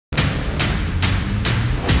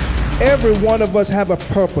Every one of us have a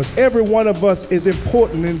purpose. Every one of us is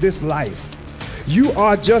important in this life. You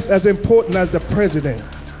are just as important as the president,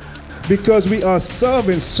 because we are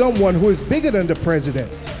serving someone who is bigger than the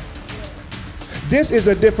president. This is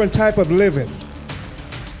a different type of living.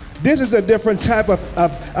 This is a different type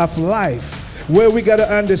of life, where we got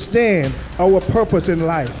to understand our purpose in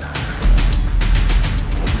life.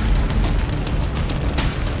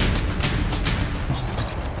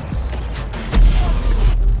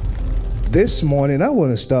 This morning, I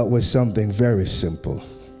want to start with something very simple.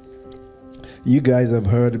 You guys have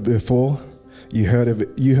heard it before. You heard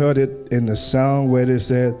it in the song where they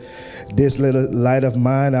said, "This little light of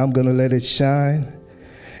mine, I'm going to let it shine."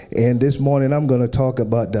 And this morning, I'm going to talk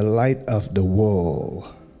about the light of the world.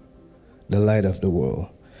 The light of the world.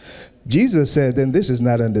 Jesus said, and this is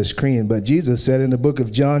not on the screen, but Jesus said in the book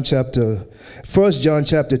of John 1 John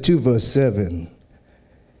chapter 2, verse 7,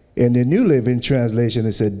 in the New Living Translation,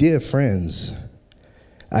 it said, "Dear friends,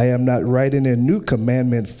 I am not writing a new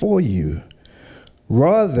commandment for you.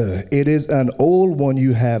 Rather, it is an old one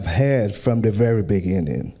you have had from the very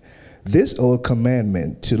beginning. This old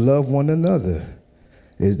commandment, to love one another,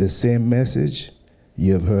 is the same message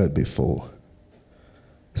you have heard before."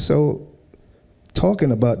 So,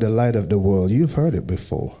 talking about the light of the world, you've heard it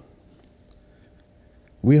before.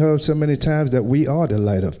 We heard so many times that we are the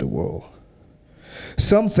light of the world.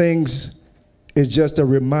 Some things is just a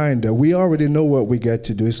reminder. We already know what we got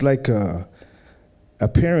to do. It's like a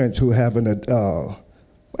parent who having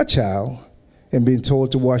a child and being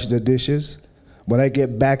told to wash the dishes. When I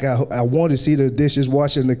get back, I want to see the dishes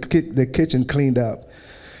washed and the kitchen cleaned up.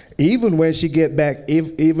 Even when she get back,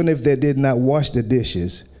 even if they did not wash the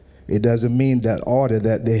dishes, it doesn't mean that order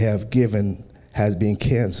that they have given has been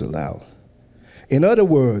canceled out. In other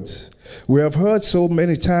words, we have heard so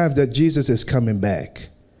many times that Jesus is coming back.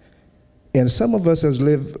 And some of us has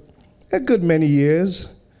lived a good many years,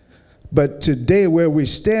 but today where we're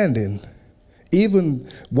standing, even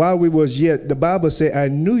while we was yet, the Bible says, "I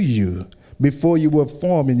knew you before you were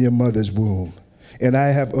formed in your mother's womb, and I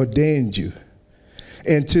have ordained you."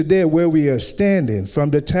 And today where we are standing, from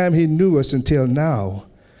the time he knew us until now,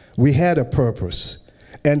 we had a purpose,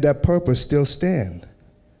 and that purpose still stands.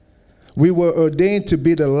 We were ordained to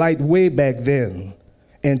be the light way back then,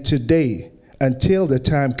 and today, until the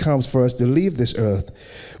time comes for us to leave this earth,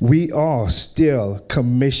 we are still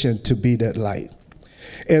commissioned to be that light.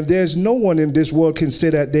 And there's no one in this world can say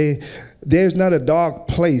that there's not a dark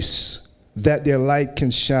place that their light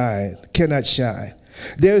cannot shine.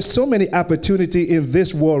 There's so many opportunity in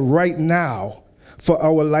this world right now for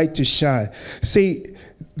our light to shine. See,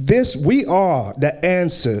 we are the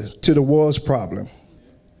answer to the world's problem.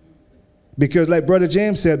 Because like Brother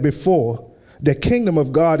James said before, the kingdom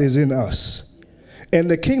of God is in us. And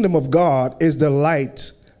the kingdom of God is the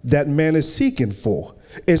light that man is seeking for.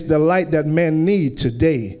 It's the light that men need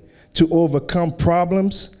today to overcome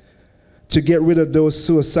problems, to get rid of those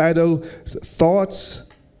suicidal thoughts,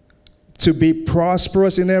 to be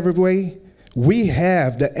prosperous in every way. We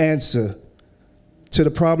have the answer to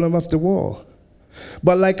the problem of the world.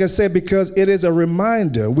 But like I said, because it is a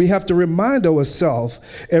reminder, we have to remind ourselves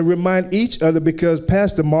and remind each other, because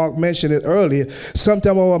Pastor Mark mentioned it earlier,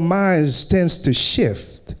 sometimes our minds tends to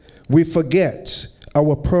shift. We forget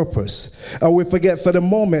our purpose. We forget for the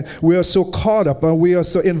moment. We are so caught up and we are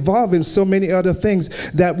so involved in so many other things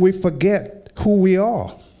that we forget who we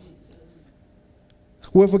are.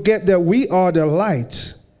 We forget that we are the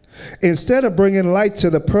light. Instead of bringing light to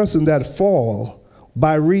the person that fall,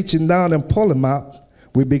 by reaching down and pulling them out,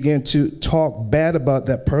 we begin to talk bad about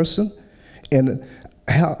that person, and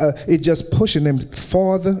it just pushing them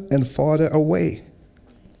farther and farther away.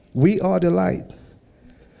 We are the light.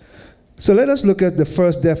 So let us look at the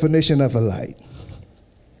first definition of a light.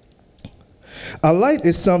 A light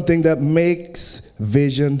is something that makes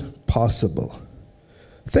vision possible.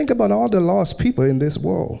 Think about all the lost people in this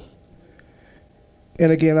world.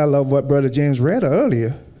 And again, I love what Brother James read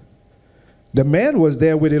earlier. The man was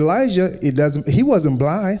there with Elijah. He wasn't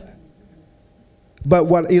blind. But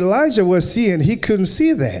what Elijah was seeing, he couldn't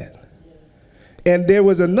see that. And there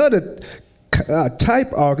was another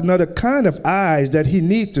type or another kind of eyes that he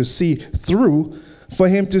needed to see through for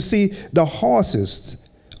him to see the horses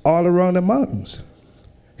all around the mountains.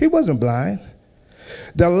 He wasn't blind.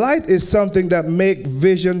 The light is something that makes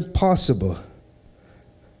vision possible.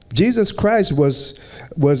 Jesus Christ was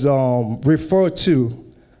referred to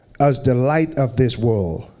as the light of this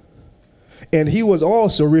world. And he was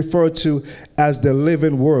also referred to as the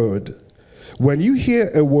living word. When you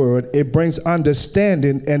hear a word, it brings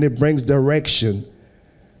understanding and it brings direction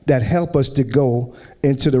that help us to go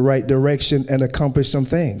into the right direction and accomplish some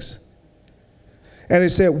things. And he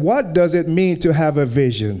said, what does it mean to have a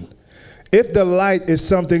vision? If the light is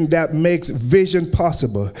something that makes vision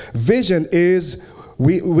possible, vision is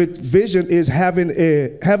having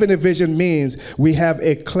a vision means we have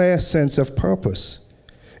a clear sense of purpose.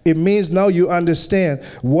 It means now you understand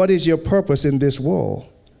what is your purpose in this world.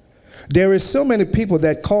 There is so many people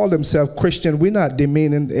that call themselves Christian. We're not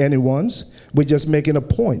demeaning anyone's. We're just making a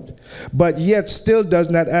point. But yet still does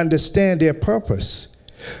not understand their purpose.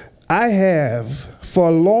 I have for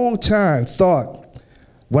a long time thought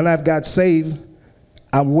when I've got saved,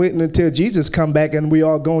 I'm waiting until Jesus come back and we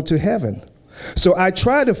all go to heaven. So I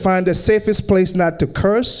try to find the safest place not to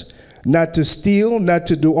curse, not to steal, not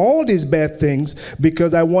to do all these bad things,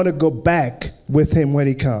 because I want to go back with him when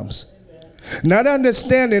he comes. Not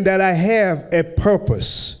understanding that I have a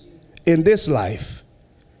purpose in this life.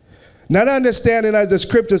 Not understanding, as the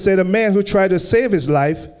scripture said, a man who tried to save his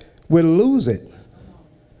life will lose it.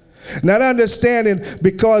 Not understanding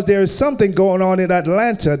because there is something going on in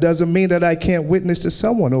Atlanta doesn't mean that I can't witness to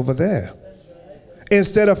someone over there.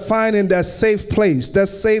 Instead of finding that safe place, that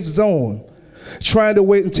safe zone, trying to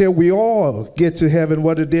wait until we all get to heaven,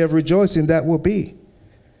 what a day of rejoicing that will be.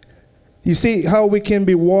 You see how we can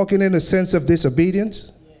be walking in a sense of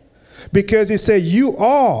disobedience? Because he said, you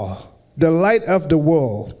are the light of the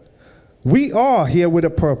world. We are here with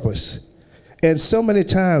a purpose. And so many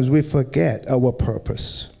times we forget our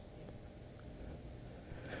purpose.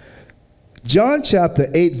 John chapter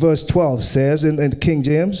 8 verse 12 says in King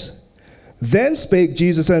James, Then spake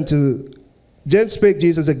Jesus again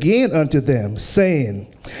unto them,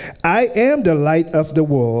 saying, I am the light of the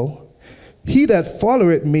world. He that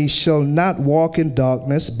followeth me shall not walk in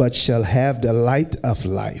darkness, but shall have the light of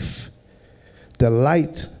life. The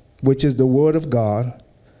light, which is the word of God,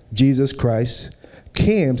 Jesus Christ,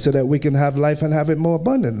 came so that we can have life and have it more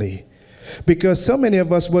abundantly. Because so many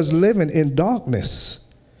of us was living in darkness.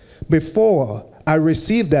 Before I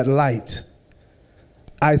received that light,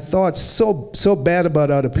 I thought so bad about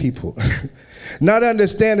other people. Not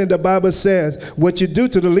understanding the Bible says, what you do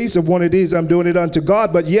to the least of one of these, I'm doing it unto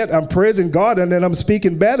God, but yet I'm praising God and then I'm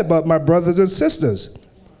speaking bad about my brothers and sisters.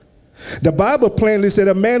 The Bible plainly said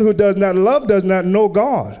a man who does not love does not know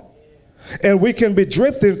God. And we can be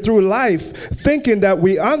drifting through life thinking that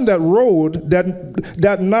we on that road,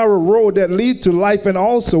 that narrow road that leads to life, and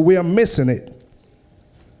also we are missing it.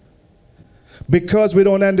 Because we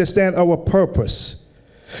don't understand our purpose.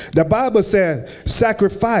 The Bible said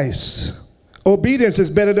sacrifice. Obedience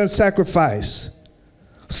is better than sacrifice.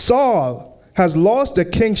 Saul has lost the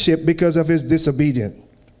kingship because of his disobedience.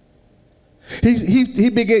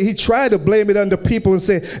 He tried to blame it on the people and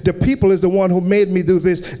say, the people is the one who made me do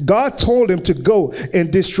this. God told him to go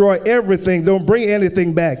and destroy everything. Don't bring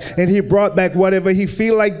anything back. And he brought back whatever he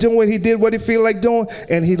feel like doing. He did what he feel like doing.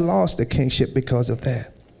 And he lost the kingship because of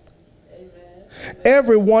that. Amen.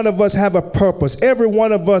 Every one of us have a purpose. Every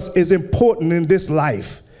one of us is important in this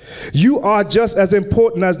life. You are just as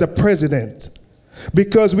important as the president,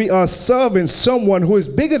 because we are serving someone who is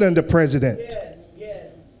bigger than the president. Yes,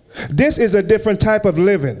 yes. This is a different type of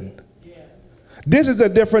living. Yeah. This is a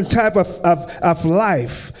different type of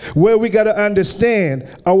life where we got to understand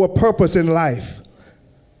our purpose in life.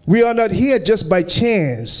 We are not here just by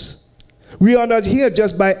chance. We are not here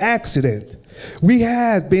just by accident. We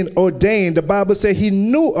have been ordained. The Bible says he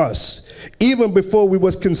knew us even before we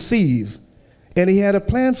was conceived. And he had a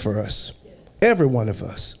plan for us, every one of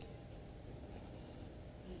us.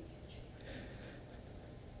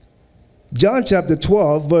 John chapter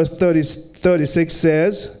 12, verse 36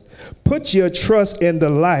 says, Put your trust in the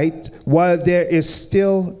light while there is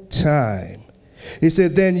still time. He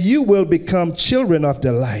said, then you will become children of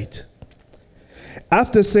the light.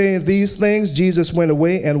 After saying these things, Jesus went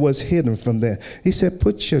away and was hidden from them. He said,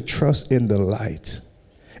 put your trust in the light.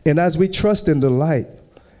 And as we trust in the light,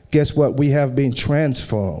 guess what? We have been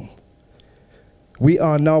transformed. We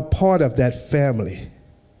are now part of that family.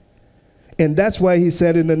 And that's why he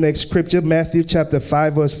said in the next scripture, Matthew chapter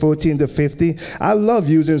 5, verse 14 to 15, I love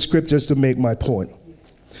using scriptures to make my point.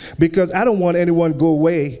 Because I don't want anyone to go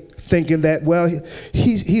away thinking that, well,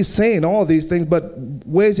 he's saying all these things, but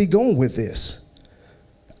where's he going with this?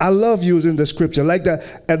 I love using the scripture like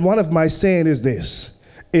that. And one of my saying is this: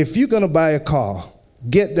 if you're going to buy a car,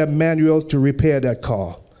 get the manual to repair that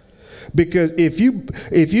car. Because if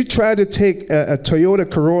you try to take a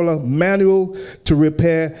Toyota Corolla manual to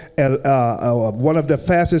repair one of the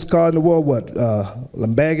fastest cars in the world, what,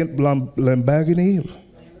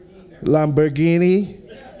 Lamborghini?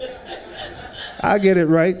 I get it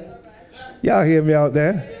right. Y'all hear me out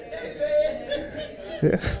there?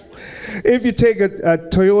 Yeah. If you take a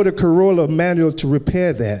Toyota Corolla manual to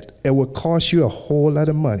repair that, it will cost you a whole lot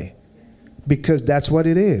of money, because that's what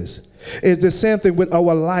it is. It's the same thing with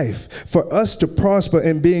our life. For us to prosper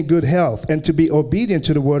and be in good health and to be obedient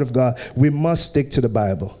to the Word of God, we must stick to the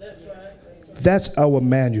Bible. That's our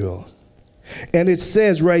manual. And it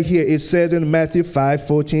says right here, it says in Matthew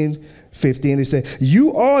 5:14-15, it says,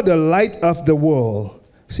 you are the light of the world.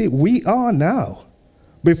 See, we are now.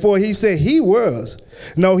 Before he said he was.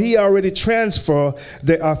 No, he already transferred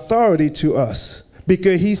the authority to us,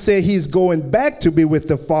 because he said he's going back to be with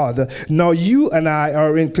the Father. Now you and I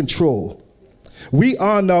are in control. We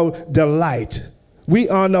are now the light. We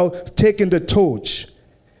are now taking the torch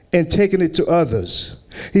and taking it to others.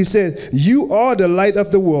 He said, you are the light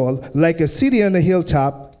of the world, like a city on a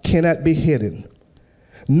hilltop cannot be hidden.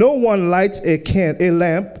 No one lights a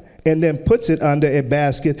lamp and then puts it under a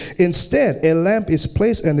basket. Instead, a lamp is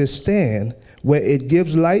placed on a stand where it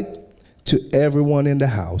gives light to everyone in the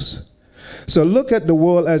house. So look at the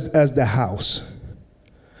world as the house.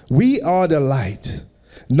 We are the light.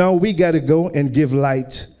 Now we got to go and give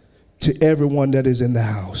light to everyone that is in the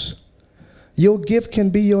house. Your gift can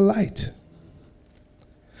be your light.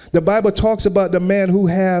 The Bible talks about the man who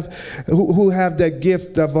have that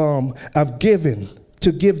gift of giving,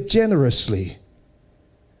 to give generously.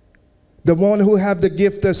 The one who have the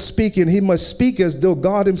gift of speaking, he must speak as though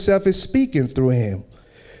God himself is speaking through him.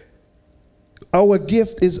 Our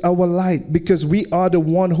gift is our light, because we are the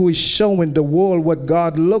one who is showing the world what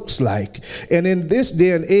God looks like. And in this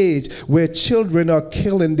day and age where children are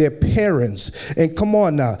killing their parents, and come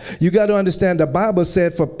on now, you got to understand the Bible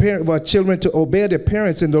said for children to obey their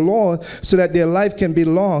parents in the Lord so that their life can be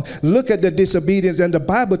long. Look at the disobedience, and the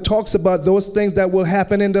Bible talks about those things that will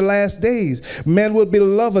happen in the last days. Men will be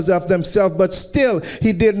lovers of themselves, but still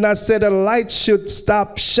he did not say the light should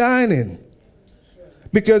stop shining.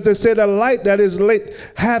 Because they said a light that is lit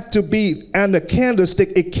have to be on a candlestick.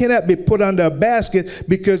 It cannot be put under a basket,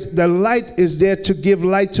 because the light is there to give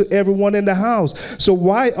light to everyone in the house. So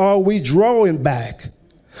why are we drawing back?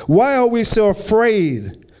 Why are we so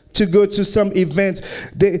afraid to go to some events?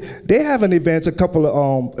 They have an event a couple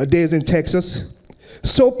of days in Texas,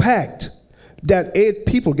 so packed that 8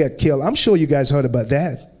 people get killed. I'm sure you guys heard about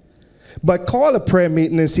that. But call a prayer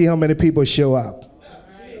meeting and see how many people show up.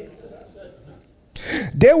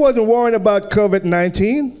 They wasn't worrying about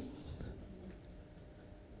COVID-19.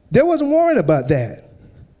 They wasn't worrying about that.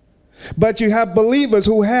 But you have believers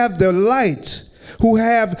who have the light, who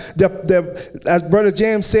have as Brother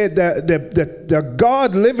James said, the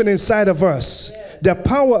God living inside of us. The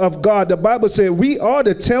power of God. The Bible says we are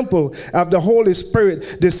the temple of the Holy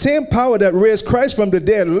Spirit. The same power that raised Christ from the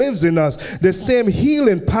dead lives in us. The same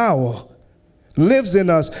healing power lives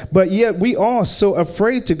in us. But yet we are so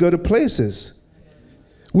afraid to go to places.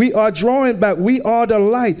 We are drawing back. We are the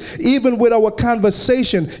light. Even with our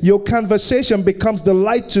conversation, your conversation becomes the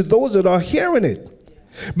light to those that are hearing it.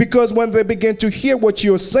 Because when they begin to hear what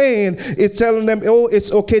you're saying, it's telling them, oh,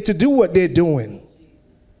 it's okay to do what they're doing.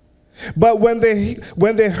 But when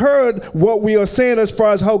they heard what we are saying as far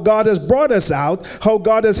as how God has brought us out, how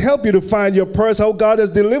God has helped you to find your purse, how God has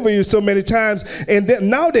delivered you so many times, and then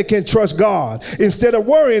now they can trust God. Instead of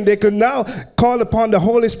worrying, they can now call upon the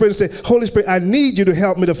Holy Spirit and say, Holy Spirit, I need you to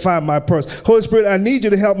help me to find my purse. Holy Spirit, I need you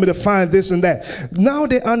to help me to find this and that. Now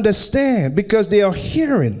they understand, because they are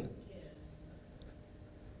hearing.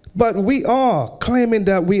 But we are claiming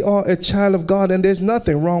that we are a child of God, and there's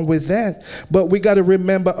nothing wrong with that. But we got to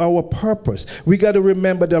remember our purpose. We got to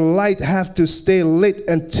remember the light have to stay lit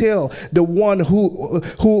until the one who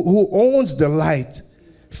owns the light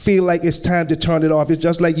feel like it's time to turn it off. It's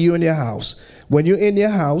just like you in your house. When you're in your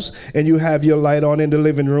house and you have your light on in the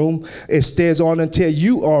living room, it stays on until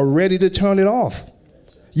you are ready to turn it off.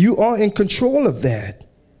 You are in control of that.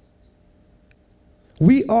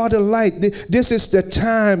 We are the light. This is the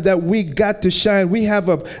time that we got to shine. We have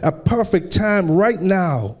a perfect time right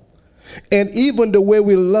now. And even the way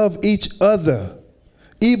we love each other,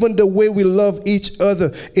 it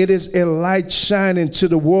is a light shining to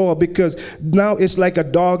the world, because now it's like a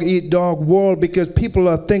dog-eat-dog world, because people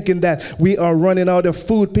are thinking that we are running out of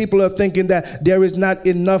food. People are thinking that there is not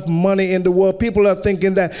enough money in the world. People are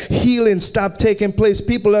thinking that healing stopped taking place.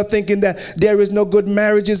 People are thinking that there is no good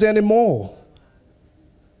marriages anymore,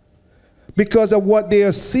 because of what they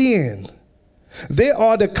are seeing. They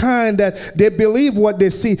are the kind that they believe what they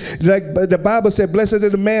see. Like the Bible said, blessed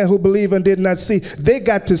is the man who believed and did not see. They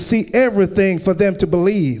got to see everything for them to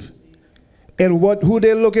believe. And who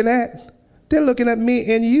they're looking at? They're looking at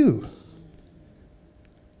me and you.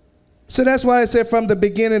 So that's why I said from the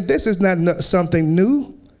beginning, this is not something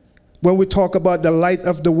new. When we talk about the light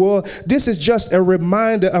of the world, this is just a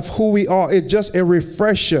reminder of who we are. It's just a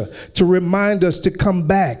refresher to remind us to come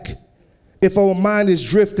back. If our mind is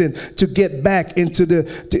drifting, to get back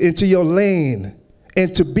into your lane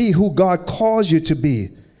and to be who God calls you to be.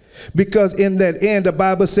 Because in that end, the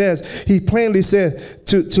Bible says, he plainly said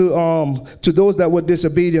to those that were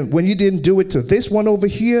disobedient, when you didn't do it to this one over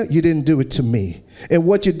here, you didn't do it to me. And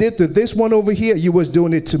what you did to this one over here, you was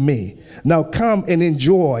doing it to me. Now come and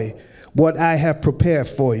enjoy what I have prepared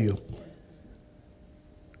for you.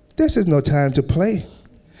 This is no time to play.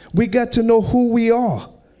 We got to know who we are.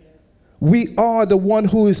 We are the one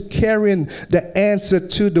who is carrying the answer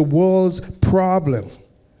to the world's problem.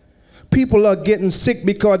 People are getting sick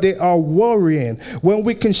because they are worrying. When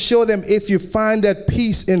we can show them, if you find that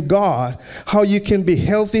peace in God, how you can be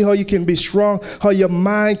healthy, how you can be strong, how your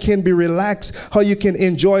mind can be relaxed, how you can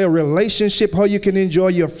enjoy a relationship, how you can enjoy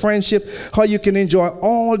your friendship, how you can enjoy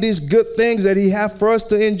all these good things that he has for us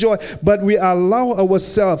to enjoy. But we allow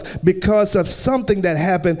ourselves, because of something that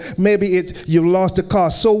happened, maybe it's you lost a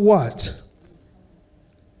car. So what?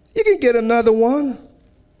 You can get another one.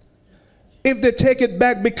 If they take it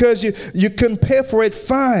back because you can pay for it,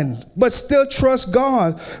 fine. But still trust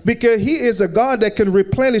God, because he is a God that can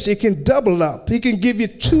replenish. He can double up. He can give you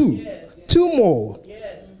two more.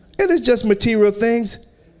 Yes. It is just material things.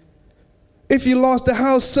 If you lost the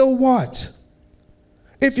house, so what?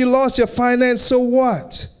 If you lost your finance, so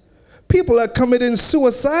what? People are committing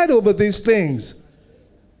suicide over these things.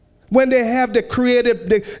 When they have the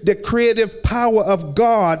creative power of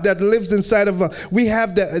God that lives inside of us, we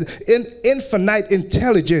have the infinite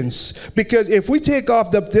intelligence. Because if we take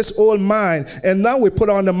off this old mind and now we put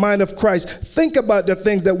on the mind of Christ, think about the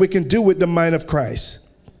things that we can do with the mind of Christ.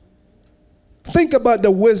 Think about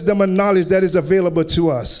the wisdom and knowledge that is available to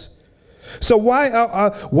us. So why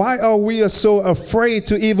are we so afraid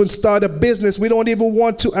to even start a business? We don't even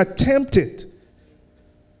want to attempt it.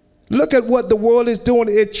 Look at what the world is doing.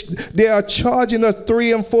 They are charging us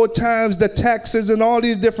 3 and 4 times the taxes and all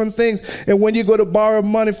these different things. And when you go to borrow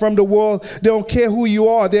money from the world, they don't care who you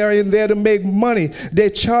are. They're in there to make money. They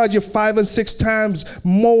charge you 5 and 6 times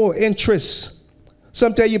more interest.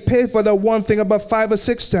 Sometimes you pay for the one thing about 5 or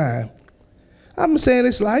 6 times. I'm saying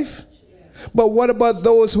it's life. But what about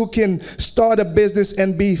those who can start a business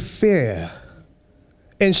and be fair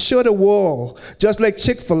and show the world, just like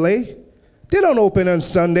Chick-fil-A? They don't open on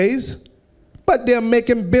Sundays, but they're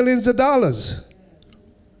making billions of dollars.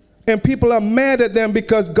 And people are mad at them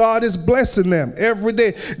because God is blessing them every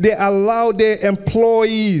day. They allow their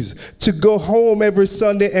employees to go home every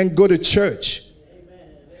Sunday and go to church.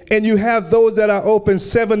 And you have those that are open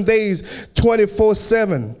 7 days,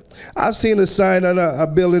 24/7. I've seen a sign on a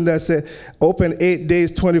building that said, open 8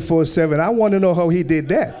 days, 24/7. I want to know how he did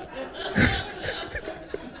that.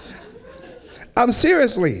 I'm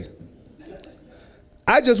seriously.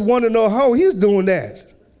 I just want to know how he's doing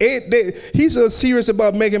that. 8 days. He's so serious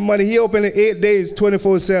about making money. He opened it 8 days,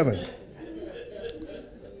 24/7.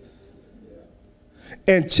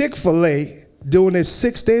 And Chick-fil-A doing it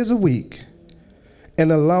 6 days a week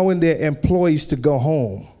and allowing their employees to go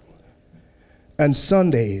home on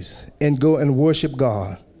Sundays and go and worship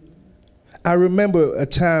God. I remember a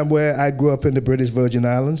time where I grew up in the British Virgin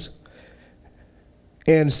Islands,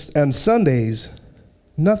 and on Sundays,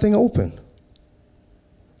 nothing open.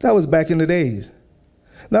 That was back in the days.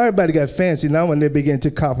 Now everybody got fancy now when they begin to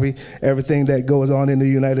copy everything that goes on in the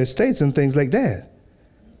United States and things like that.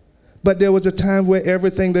 But there was a time where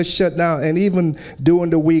everything was shut down, and even during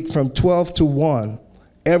the week from 12 to 1,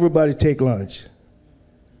 everybody take lunch.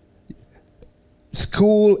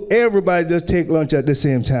 School, everybody just take lunch at the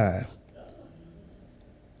same time.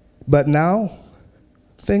 But now,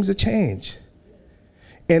 things have changed.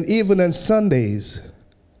 And even on Sundays,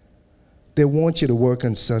 they want you to work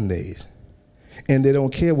on Sundays. And they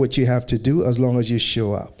don't care what you have to do as long as you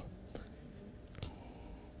show up.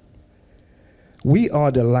 We are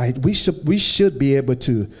the light. We should be able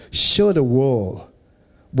to show the world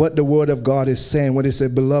what the Word of God is saying when it says,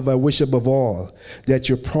 beloved, I wish above all that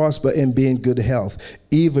you prosper and be in good health,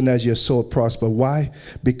 even as your soul prosper. Why?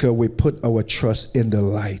 Because we put our trust in the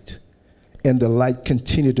light. And the light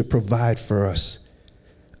continue to provide for us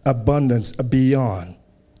abundance beyond.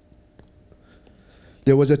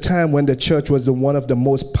 There was a time when the church was one of the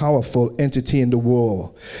most powerful entity in the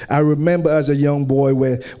world. I remember as a young boy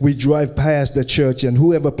where we drive past the church and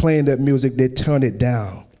whoever playing that music, they turn it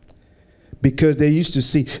down. Because they used to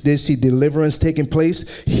see deliverance taking place,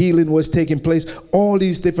 healing was taking place, all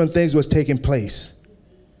these different things was taking place.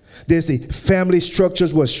 They see family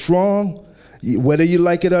structures were strong. Whether you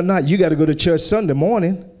like it or not, you got to go to church Sunday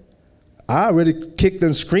morning. I already kicked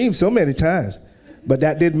and screamed so many times, but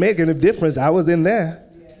that didn't make any difference. I was in there.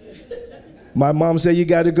 My mom said, you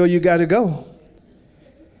got to go, you got to go.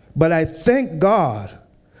 But I thank God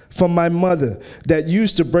for my mother that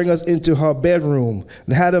used to bring us into her bedroom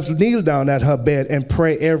and had us kneel down at her bed and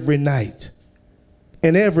pray every night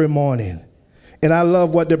and every morning. And I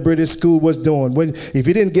love what the British school was doing. If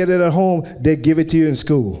you didn't get it at home, they'd give it to you in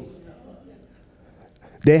school.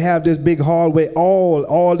 They have this big hallway,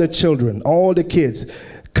 all the children, all the kids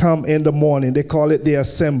come in the morning. They call it the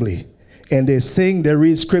assembly. And they sing, they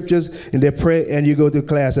read scriptures, and they pray, and you go to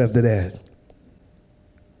class after that.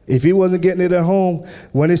 If you wasn't getting it at home,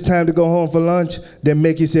 when it's time to go home for lunch, they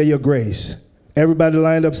make you say your grace. Everybody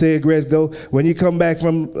lined up, say your grace, go. When you come back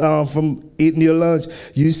from eating your lunch,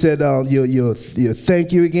 you said your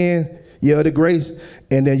thank you again, your other grace,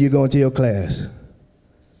 and then you go into your class.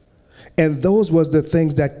 And those was the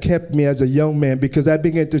things that kept me as a young man, because I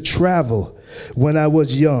began to travel when I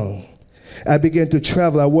was young. I began to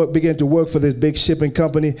travel. I began to work for this big shipping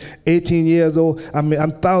company, 18 years old.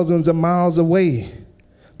 I'm thousands of miles away.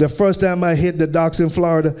 The first time I hit the docks in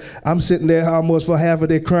Florida, I'm sitting there almost for half a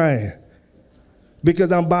day crying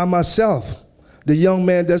because I'm by myself. The young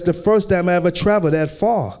man, that's the first time I ever traveled that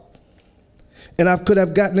far. And I could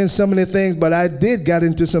have gotten in so many things, but I did get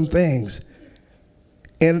into some things.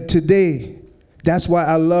 And today, that's why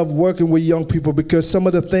I love working with young people, because some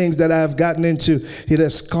of the things that I've gotten into, it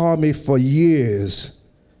has scarred me for years.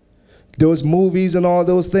 Those movies and all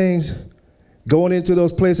those things, going into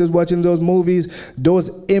those places, watching those movies,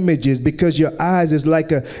 those images, because your eyes is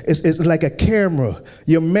like it's like a camera.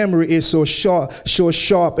 Your memory is so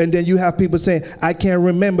sharp, and then you have people saying, I can't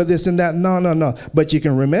remember this and that. No. But you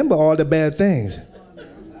can remember all the bad things.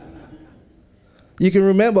 You can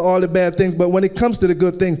remember all the bad things, but when it comes to the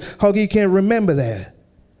good things, how you can't remember that?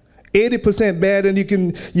 80% bad, and you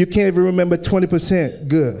can't even remember 20%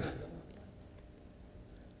 good.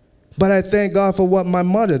 But I thank God for what my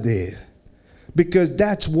mother did, because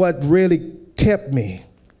that's what really kept me.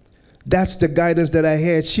 That's the guidance that I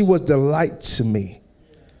had. She was the light to me.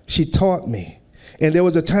 She taught me. And there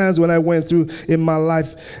was a times when I went through in my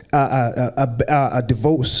life a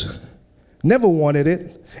divorce. Never wanted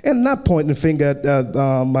it. And not pointing the finger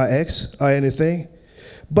at my ex or anything.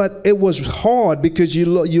 But it was hard because you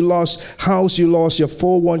lost house, you lost your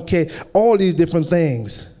 401k, all these different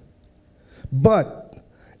things. But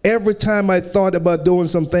every time I thought about doing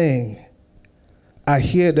something, I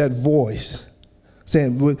hear that voice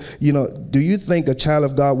saying, do you think a child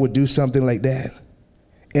of God would do something like that?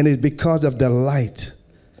 And it's because of the light,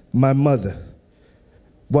 my mother,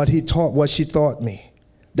 what she taught me,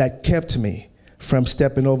 that kept me from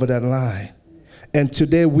stepping over that line. And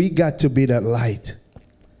today we got to be that light.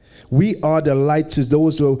 We are the light to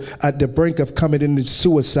those who are at the brink of committing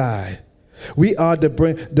suicide. We are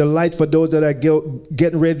the light for those that are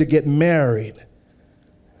getting ready to get married.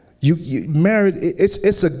 You married,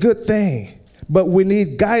 it's a good thing, but we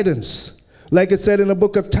need guidance. Like it said in the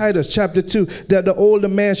book of Titus, chapter 2, that the older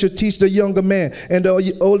man should teach the younger man, and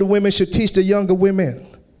the older women should teach the younger women.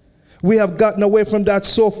 We have gotten away from that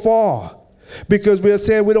so far, because we are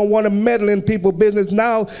saying we don't want to meddle in people's business.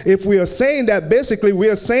 Now, if we are saying that, basically we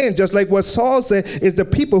are saying, just like what Saul said, is the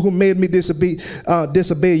people who made me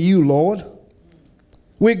disobey you, Lord.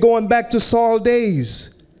 We're going back to Saul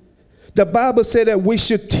days. The Bible said that we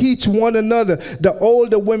should teach one another. The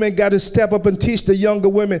older women got to step up and teach the younger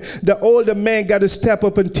women. The older man got to step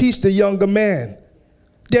up and teach the younger man.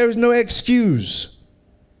 There is no excuse.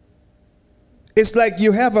 It's like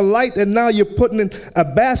you have a light and now you're putting in a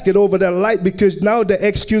basket over that light, because now the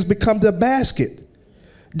excuse becomes a basket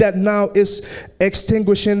that now is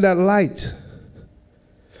extinguishing that light.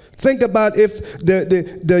 Think about if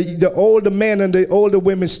the older man and the older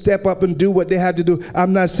women step up and do what they had to do.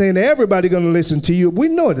 I'm not saying everybody's going to listen to you. We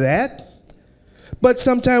know that. But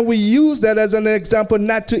sometimes we use that as an example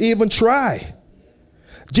not to even try.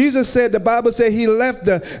 Jesus said, the Bible said he left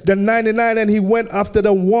the 99 and he went after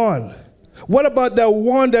the one. What about that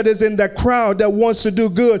one that is in the crowd that wants to do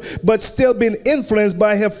good, but still being influenced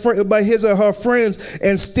by his or her friends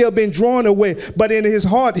and still being drawn away, but in his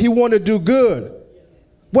heart he want to do good?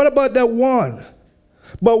 What about that one?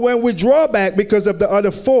 But when we draw back because of the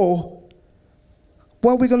other four,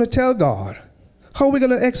 what are we going to tell God? How are we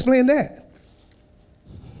going to explain that?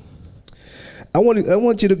 I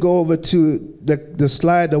want you to go over to the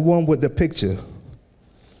slide, the one with the picture.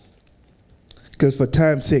 Because for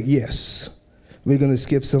time's sake, yes, we're going to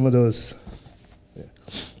skip some of those.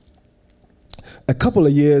 A couple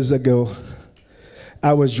of years ago,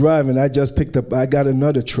 I was driving. I got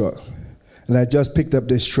another truck. And I just picked up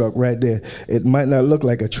this truck right there. It might not look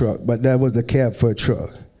like a truck, but that was the cab for a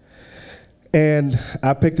truck. And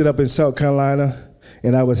I picked it up in South Carolina,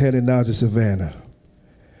 and I was heading down to Savannah.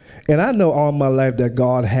 And I know all my life that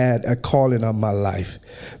God had a calling on my life,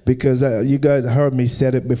 because you guys heard me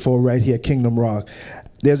said it before right here at Kingdom Rock.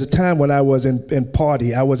 There's a time when I was in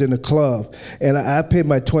party, I was in a club, and I paid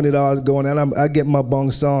my $20 going, and I get my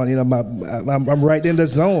bunks on. You know, I'm right in the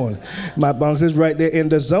zone. My bunks is right there in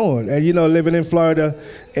the zone. And you know, living in Florida,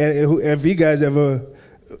 and if you guys ever,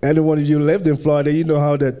 any one of you lived in Florida, you know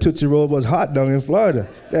how the Tootsie Roll was hot down in Florida.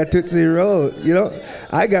 That Tootsie Roll, you know,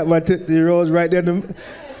 I got my Tootsie Rolls right there.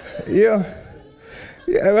 Yeah,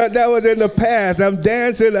 that was in the past. I'm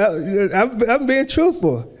dancing. I'm being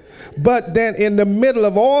truthful. But then in the middle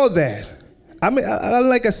of all that, I mean, I'm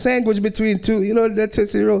like a sandwich between two, you know, that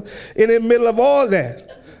Tootsie Roll. In the middle of all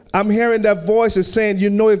that, I'm hearing that voice is saying, you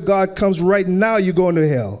know, if God comes right now, you're going to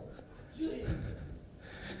hell.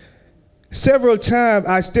 Several times,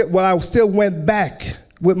 I still went back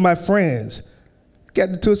with my friends.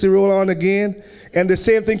 Got the Tootsie Roll on again, and the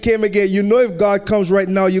same thing came again. You know, if God comes right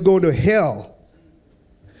now, you're going to hell.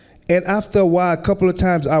 And after a while, a couple of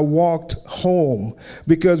times, I walked home,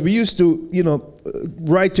 because we used to, you know,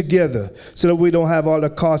 ride together so that we don't have all the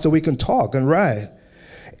cars, so we can talk and ride.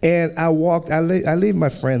 And I leave my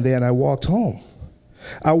friend there, and I walked home.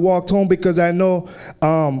 I walked home because I know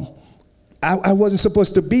I wasn't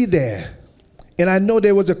supposed to be there. And I know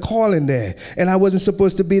there was a calling there, and I wasn't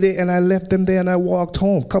supposed to be there, and I left them there, and I walked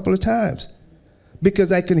home a couple of times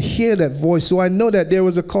because I can hear that voice. So I know that there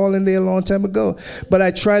was a calling there a long time ago. But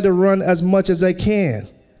I try to run as much as I can.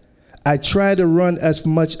 I try to run as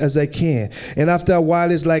much as I can. And after a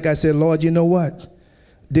while, it's like I said, Lord, you know what?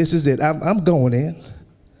 This is it. I'm going in.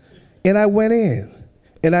 And I went in,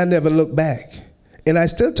 and I never looked back. And I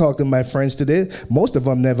still talk to my friends today. Most of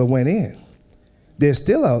them never went in. They're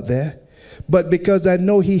still out there. But because I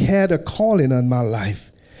know he had a calling on my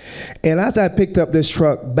life. And as I picked up this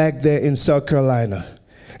truck back there in South Carolina,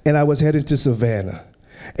 and I was heading to Savannah,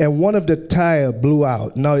 and one of the tires blew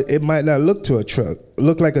out. Now, it might not look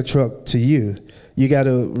like a truck to you. You got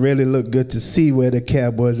to really look good to see where the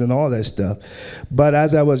cab was and all that stuff. But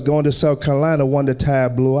as I was going to South Carolina, one of the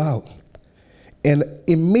tires blew out. And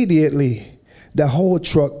immediately, the whole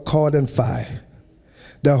truck caught on fire.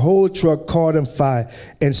 The whole truck caught on fire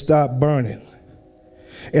and started burning.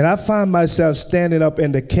 And I found myself standing up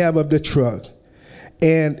in the cab of the truck.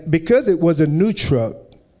 And because it was a new truck,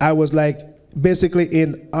 I was like basically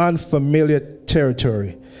in unfamiliar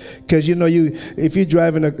territory. Because, you know, if you're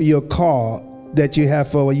driving your car that you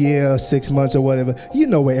have for a year or 6 months or whatever, you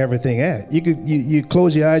know where everything at. You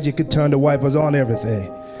close your eyes, you could turn the wipers on, everything.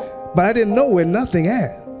 But I didn't know where nothing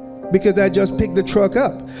at, because I just picked the truck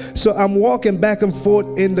up. So I'm walking back and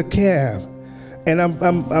forth in the cab, and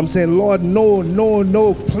I'm saying, Lord, no, no,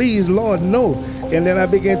 no, please, Lord, no. And then I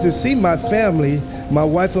began to see my family, my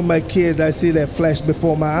wife and my kids. I see that flash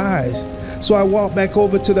before my eyes. So I walked back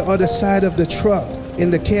over to the other side of the truck in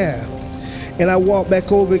the cab, and I walked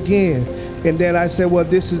back over again. And then I said, well,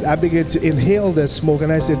 I began to inhale that smoke,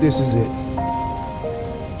 and I said, this is it.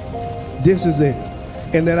 This is it.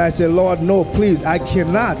 And then I said, Lord, no, please, I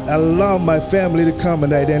cannot allow my family to come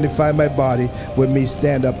and identify my body with me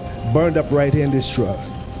burned up right here in this truck.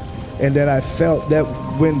 And then I felt that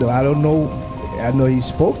window. I don't know, I know he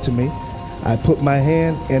spoke to me. I put my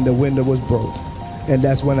hand and the window was broke. And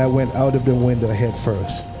that's when I went out of the window head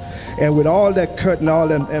first. And with all that curtain,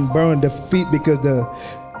 and burned the feet, because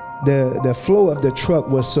the floor of the truck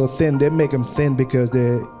was so thin. They make them thin because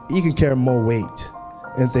you can carry more weight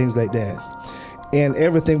and things like that. And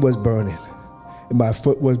everything was burning. My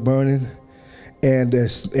foot was burning, and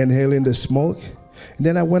inhaling the smoke. And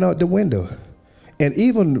then I went out the window. And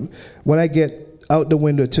even when I get out the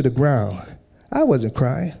window to the ground, I wasn't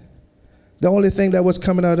crying. The only thing that was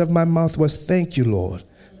coming out of my mouth was, thank you, Lord.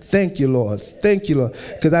 Thank you, Lord. Thank you, Lord.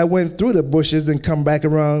 Because I went through the bushes and come back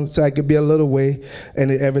around so I could be a little way,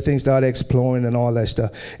 and everything started exploring and all that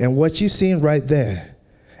stuff. And what you're seeing right there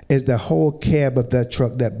is the whole cab of that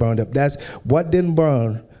truck that burned up. That's what didn't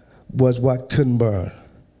burn was what couldn't burn.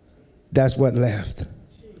 That's what left.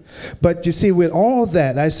 But you see, with all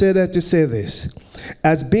that, I say that to say this.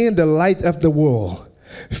 As being the light of the world,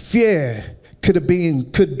 fear could be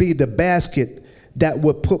the basket that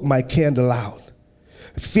would put my candle out.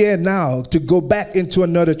 Fear now to go back into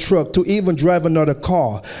another truck, to even drive another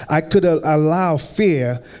car. I could allow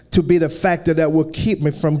fear to be the factor that will keep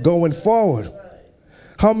me from going forward.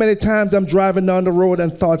 How many times I'm driving down the road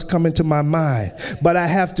and thoughts come into my mind, but I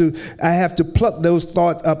have to pluck those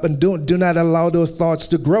thoughts up and do not allow those thoughts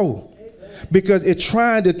to grow. because it's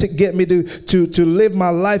trying to get me to live my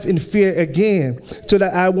life in fear again, so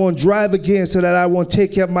that I won't drive again, so that I won't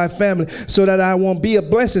take care of my family, so that I won't be a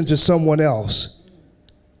blessing to someone else.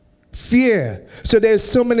 Fear. So there's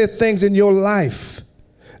so many things in your life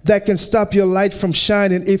that can stop your light from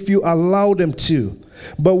shining if you allow them to.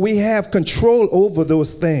 But we have control over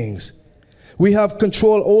those things. We have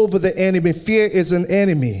control over the enemy. Fear is an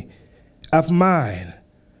enemy of mine.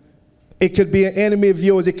 It could be an enemy of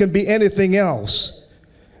yours. It can be anything else.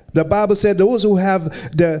 The Bible said those who have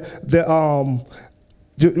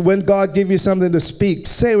when God gives you something to speak,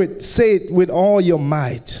 say it with all your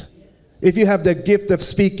might. If you have the gift of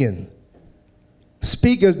speaking,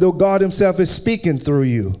 speak as though God himself is speaking through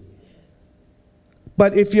you.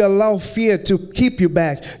 But if you allow fear to keep you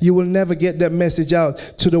back, you will never get that message out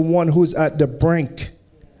to the one who's at the brink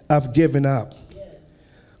of giving up,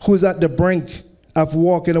 who's at the brink of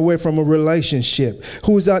walking away from a relationship,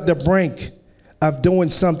 who's at the brink of doing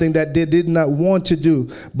something that they did not want to do,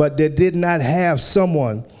 but they did not have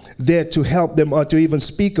someone there to help them or to even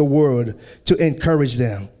speak a word to encourage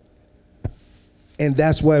them. And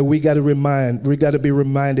that's why we got to be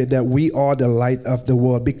reminded that we are the light of the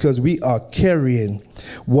world, because we are carrying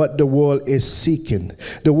what the world is seeking.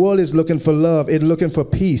 The world is looking for love. It's looking for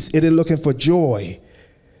peace. It is looking for joy.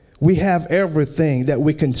 We have everything that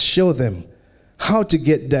we can show them how to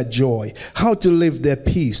get that joy, how to live that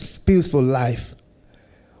peaceful life.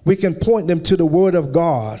 We can point them to the Word of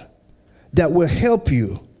God that will help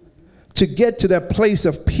you to get to that place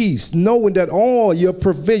of peace, knowing that all your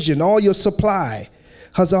provision, all your supply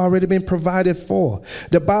has already been provided for.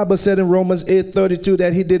 The Bible said in Romans 8:32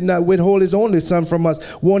 that he did not withhold his only son from us.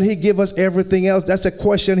 Won't he give us everything else? That's a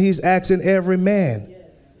question he's asking every man.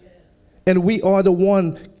 And we are the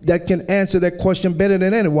one that can answer that question better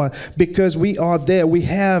than anyone, because we are there. We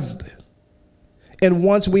have it. And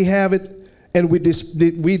once we have it and we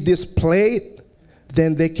display it,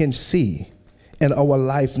 then they can see. And our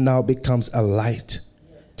life now becomes a light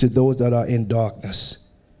to those that are in darkness,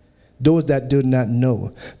 those that do not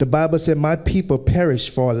know. The Bible said, my people perish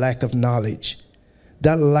for a lack of knowledge.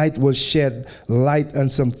 That light will shed light on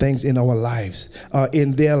some things in our lives,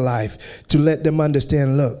 in their life, to let them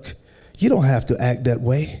understand, look, you don't have to act that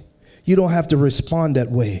way. You don't have to respond that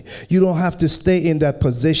way. You don't have to stay in that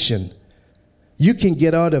position. You can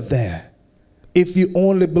get out of there if you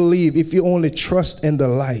only believe, if you only trust in the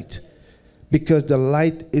light. Because the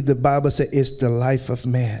light, the Bible says, is the life of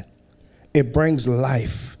man. It brings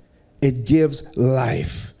life. It gives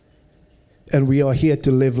life. And we are here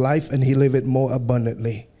to live life, and he live it more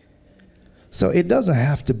abundantly. So it doesn't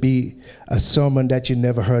have to be a sermon that you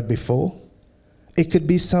never heard before. It could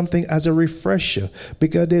be something as a refresher,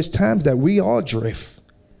 because there's times that we all drift.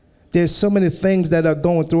 There's so many things that are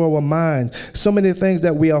going through our minds, so many things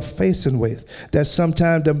that we are facing with, that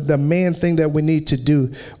sometimes the main thing that we need to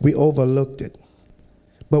do, we overlooked it.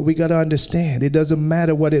 But we got to understand, it doesn't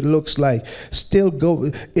matter what it looks like. Still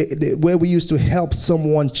go where we used to help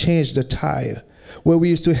someone change the tire, where we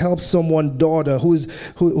used to help someone's daughter who's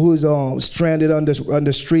stranded on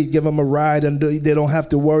the street, give them a ride, and they don't have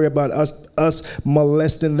to worry about us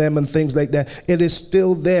molesting them and things like that. It is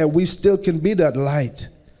still there. We still can be that light.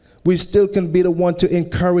 We still can be the one to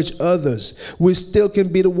encourage others. We still can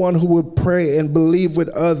be the one who will pray and believe with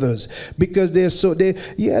others, because they're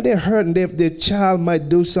hurting. Their child might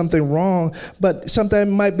do something wrong, but sometimes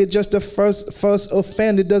it might be just the first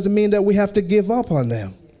offense. It doesn't mean that we have to give up on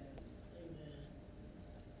them.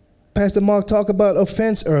 Pastor Mark talked about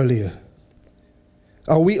offense earlier.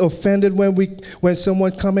 Are we offended when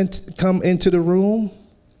someone come into the room?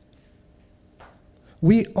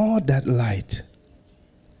 We are that light.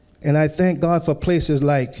 And I thank God for places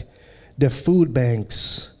like the food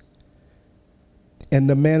banks and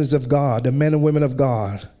the men of God, the men and women of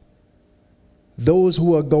God, those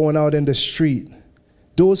who are going out in the street,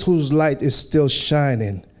 those whose light is still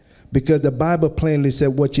shining, because the Bible plainly said,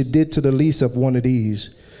 what you did to the least of one of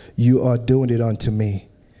these, you are doing it unto me.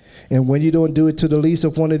 And when you don't do it to the least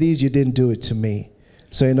of one of these, you didn't do it to me.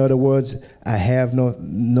 So in other words, I have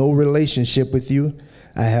no relationship with you.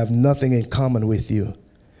 I have nothing in common with you.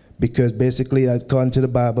 Because basically, according to the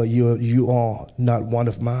Bible, you are not one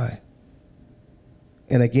of mine.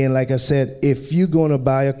 And again, like I said, if you're going to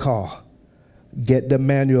buy a car, get the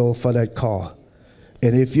manual for that car.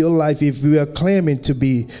 And if you are claiming to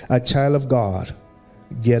be a child of God,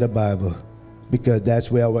 get a Bible, because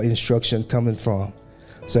that's where our instruction coming from.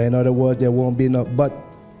 So in other words, there won't be no but.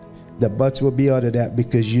 The buts will be out of that,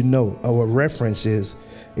 because you know our reference is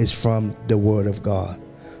from the Word of God.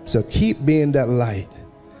 So keep being that light.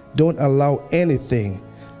 Don't allow anything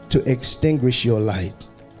to extinguish your light.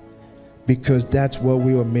 because that's what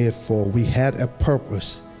we were made for. We had a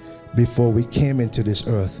purpose before we came into this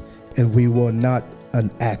earth, and we were not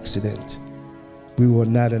an accident. We were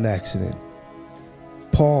not an accident.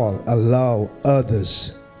 Paul allowed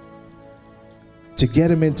others to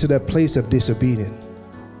get him into that place of disobedience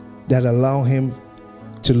that allowed him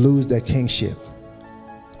to lose that kingship.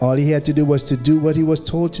 All he had to do was to do what he was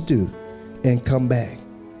told to do and come back.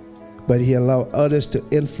 But he allowed others to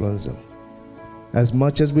influence him. As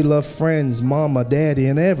much as we love friends, mama, daddy,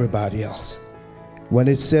 and everybody else, when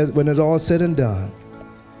it's all said and done,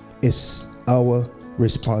 it's our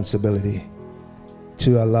responsibility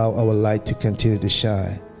to allow our light to continue to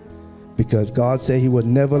shine. Because God said he would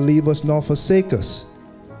never leave us nor forsake us.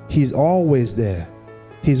 He's always there.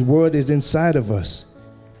 His word is inside of us.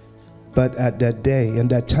 But at that day and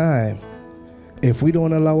that time, if we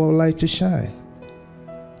don't allow our light to shine,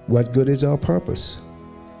 what good is our purpose?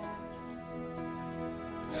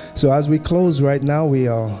 So as we close right now, we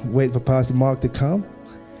are waiting for Pastor Mark to come.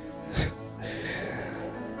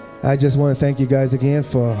 I just want to thank you guys again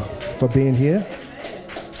for being here.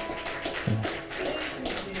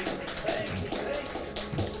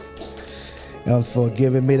 And for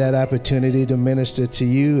giving me that opportunity to minister to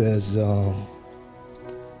you as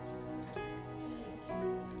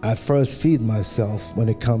I first feed myself when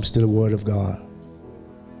it comes to the Word of God.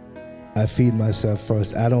 I feed myself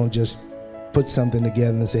first. I don't just put something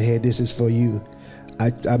together and say, hey, this is for you.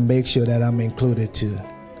 I make sure that I'm included too,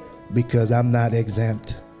 because I'm not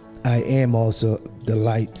exempt. I am also the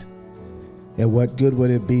light. And what good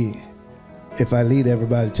would it be if I lead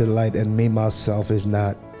everybody to the light and me, myself, is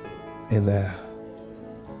not in there?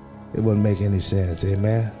 It wouldn't make any sense.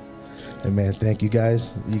 Amen. Amen. Thank you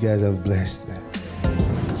guys. You guys have a blessed day.